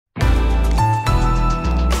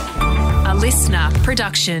listener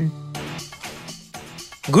production.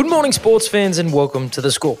 Good morning, sports fans, and welcome to The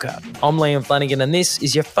Scorecard. I'm Liam Flanagan, and this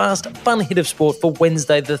is your fast, fun hit of sport for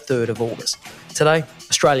Wednesday, the 3rd of August. Today,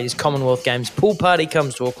 Australia's Commonwealth Games pool party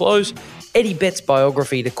comes to a close, Eddie Betts'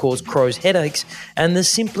 biography to cause Crows headaches, and the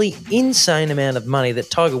simply insane amount of money that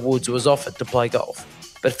Tiger Woods was offered to play golf.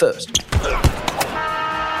 But first, Ben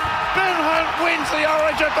Hunt wins the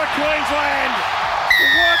Origin for Queensland.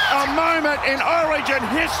 What a moment in Origin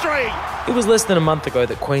history. it was less than a month ago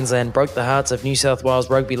that Queensland broke the hearts of New South Wales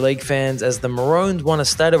Rugby League fans as the Maroons won a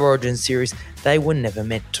State of Origin series they were never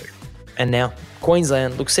meant to. And now,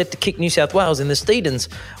 Queensland looks set to kick New South Wales in the Steedens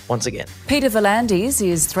once again. Peter V'landys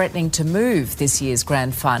is threatening to move this year's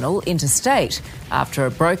grand final interstate after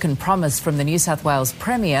a broken promise from the New South Wales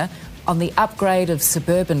Premier on the upgrade of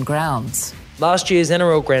suburban grounds. Last year's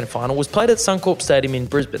NRL Grand Final was played at Suncorp Stadium in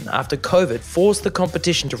Brisbane after COVID forced the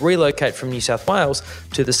competition to relocate from New South Wales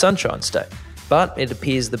to the Sunshine State. But it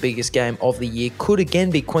appears the biggest game of the year could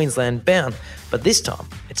again be Queensland bound, but this time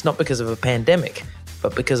it's not because of a pandemic,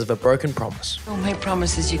 but because of a broken promise. Don't make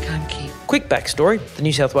promises you can't keep. Quick backstory, the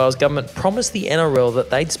New South Wales government promised the NRL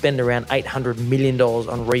that they'd spend around $800 million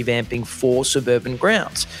on revamping 4 suburban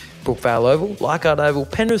grounds: Brookvale Oval, Leichhardt Oval,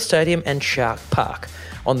 Penrith Stadium and Shark Park.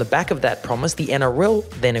 On the back of that promise, the NRL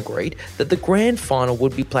then agreed that the grand final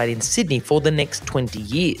would be played in Sydney for the next 20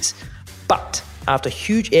 years. But after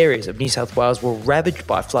huge areas of New South Wales were ravaged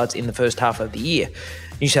by floods in the first half of the year,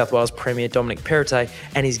 New South Wales Premier Dominic Perrottet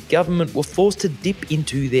and his government were forced to dip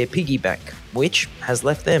into their piggy bank, which has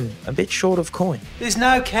left them a bit short of coin. There's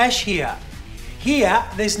no cash here. Here,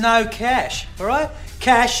 there's no cash, all right?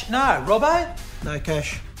 Cash, no. Robbo? No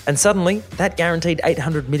cash. And suddenly, that guaranteed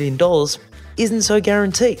 $800 million isn't so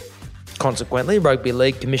guaranteed. Consequently, Rugby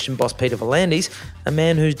League Commission boss Peter V'landys, a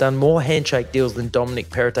man who's done more handshake deals than Dominic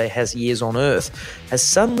Perrottet has years on earth, has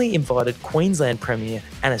suddenly invited Queensland Premier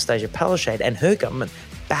Anastasia Palaszczuk and her government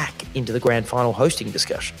back into the grand final hosting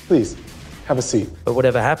discussion. Please, have a seat. But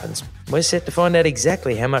whatever happens, we're set to find out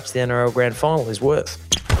exactly how much the NRL grand final is worth.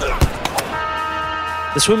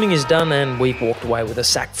 The swimming is done and we've walked away with a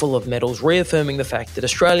sack full of medals, reaffirming the fact that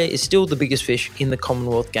Australia is still the biggest fish in the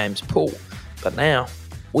Commonwealth Games pool. But now,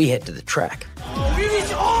 we head to the track.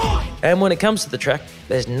 And when it comes to the track,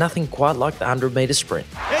 there's nothing quite like the 100-metre sprint.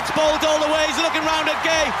 It's Bolt all the way, he's looking round at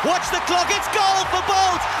Gay. Watch the clock, it's goal for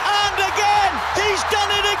Bolt! And again, he's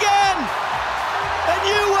done it again! A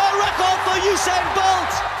new world record for Usain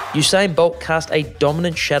Bolt! Usain Bolt cast a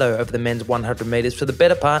dominant shadow over the men's 100 metres for the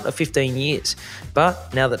better part of 15 years.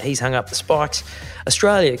 But now that he's hung up the spikes,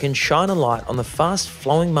 Australia can shine a light on the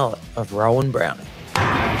fast-flowing mullet of Rowan Browning.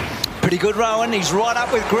 Pretty good, Rowan. He's right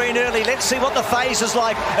up with Green early. Let's see what the phase is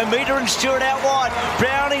like. Amita and Stewart out wide.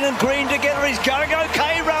 Browning and Green together. He's going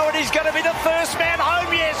okay, Rowan. He's going to be the first man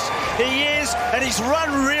home. Yes, he is. And he's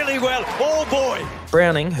run really well. Oh, boy.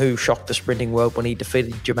 Browning, who shocked the sprinting world when he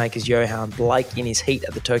defeated Jamaica's Johan Blake in his heat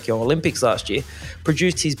at the Tokyo Olympics last year,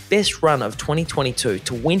 produced his best run of 2022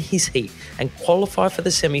 to win his heat and qualify for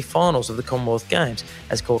the semi-finals of the Commonwealth Games,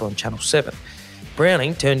 as called on Channel 7.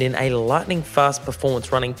 Browning turned in a lightning-fast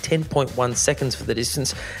performance running 10.1 seconds for the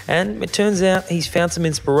distance, and it turns out he's found some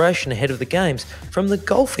inspiration ahead of the Games from the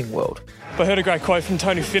golfing world. I heard a great quote from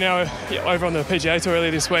Tony Finau over on the PGA Tour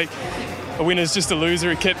earlier this week. A winner's just a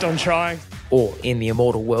loser who kept on trying. Or in the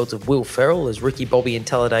immortal worlds of Will Ferrell as Ricky Bobby in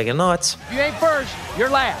Talladega Nights, If you ain't first, you're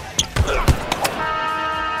last.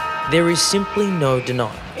 there is simply no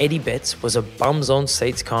denying Eddie Betts was a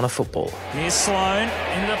bums-on-seats kind of footballer. Here's Sloan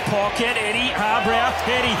in the pocket. Eddie Harbrow.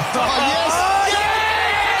 Eddie. yes!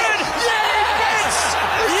 Yes!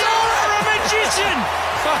 You're a magician!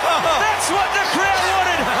 That's what the crowd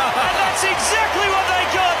wanted, and that's exactly what they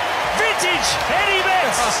got. Vintage Eddie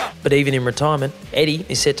Betts. But even in retirement, Eddie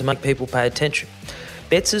is set to make people pay attention.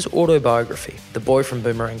 Betts' autobiography, The Boy from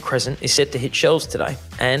Boomerang Crescent, is set to hit shelves today,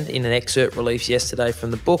 and in an excerpt released yesterday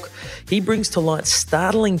from the book, he brings to light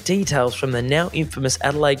startling details from the now infamous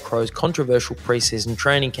Adelaide Crows controversial pre-season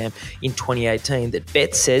training camp in 2018 that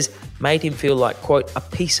Betts says made him feel like, quote, a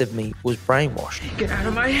piece of me was brainwashed. Get out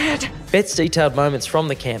of my head. Betts detailed moments from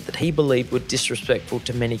the camp that he believed were disrespectful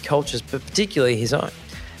to many cultures, but particularly his own.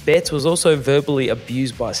 Betts was also verbally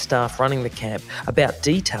abused by staff running the camp about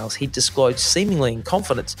details he disclosed seemingly in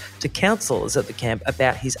confidence to counsellors at the camp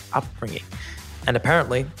about his upbringing. And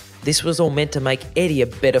apparently, this was all meant to make Eddie a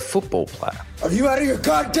better football player. Are you out of your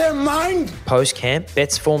goddamn mind? Post-camp,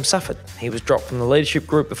 Betts' form suffered. He was dropped from the leadership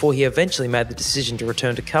group before he eventually made the decision to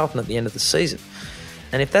return to Carlton at the end of the season.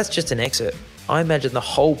 And if that's just an excerpt, I imagine the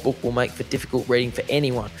whole book will make for difficult reading for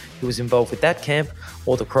anyone who was involved with that camp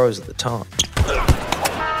or the Crows at the time.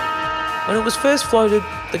 When it was first floated,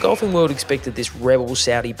 the golfing world expected this rebel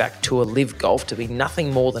Saudi-backed tour Live Golf to be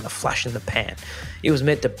nothing more than a flash in the pan. It was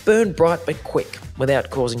meant to burn bright but quick, without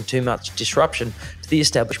causing too much disruption to the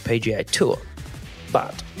established PGA Tour.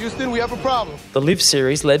 But Houston, we have a problem. the Live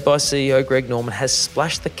Series, led by CEO Greg Norman, has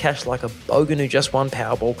splashed the cash like a bogan who just won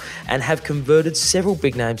Powerball and have converted several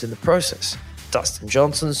big names in the process. Dustin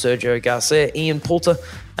Johnson, Sergio Garcia, Ian Poulter,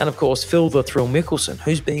 and of course Phil the Thrill Mickelson,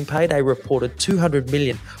 who's being paid a reported $200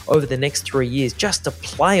 million over the next 3 years just to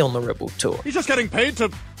play on the Rebel Tour. He's just getting paid to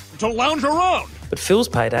lounge around. But Phil's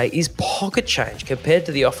payday is pocket change compared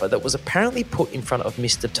to the offer that was apparently put in front of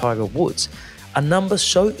Mr. Tiger Woods. A number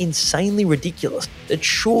so insanely ridiculous that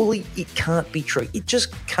surely it can't be true. It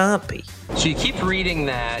just can't be. So you keep reading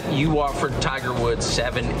that you offered Tiger Woods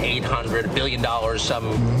 $700, $800 billion, some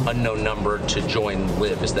unknown number to join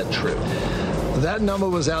Live. Is that true? That number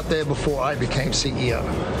was out there before I became CEO.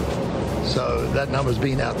 So that number's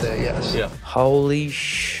been out there, yes. Yeah. Holy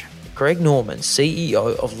Greg Norman,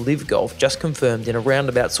 CEO of Live Golf, just confirmed in a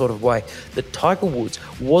roundabout sort of way that Tiger Woods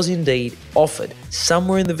was indeed offered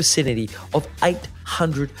somewhere in the vicinity of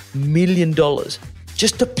 $800 million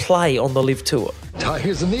just to play on the Live Tour.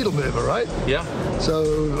 Tiger's a needle mover, right? Yeah.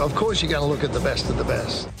 So, of course, you're going to look at the best of the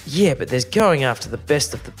best. Yeah, but there's going after the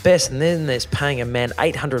best of the best, and then there's paying a man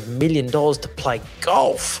 $800 million to play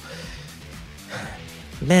golf.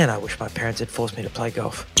 Man, I wish my parents had forced me to play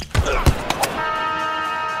golf.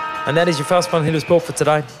 And that is your Fast Fun Hit of Sport for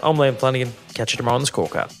today. I'm Liam Flanagan. Catch you tomorrow on the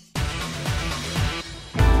Scorecard.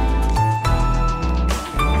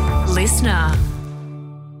 Listener.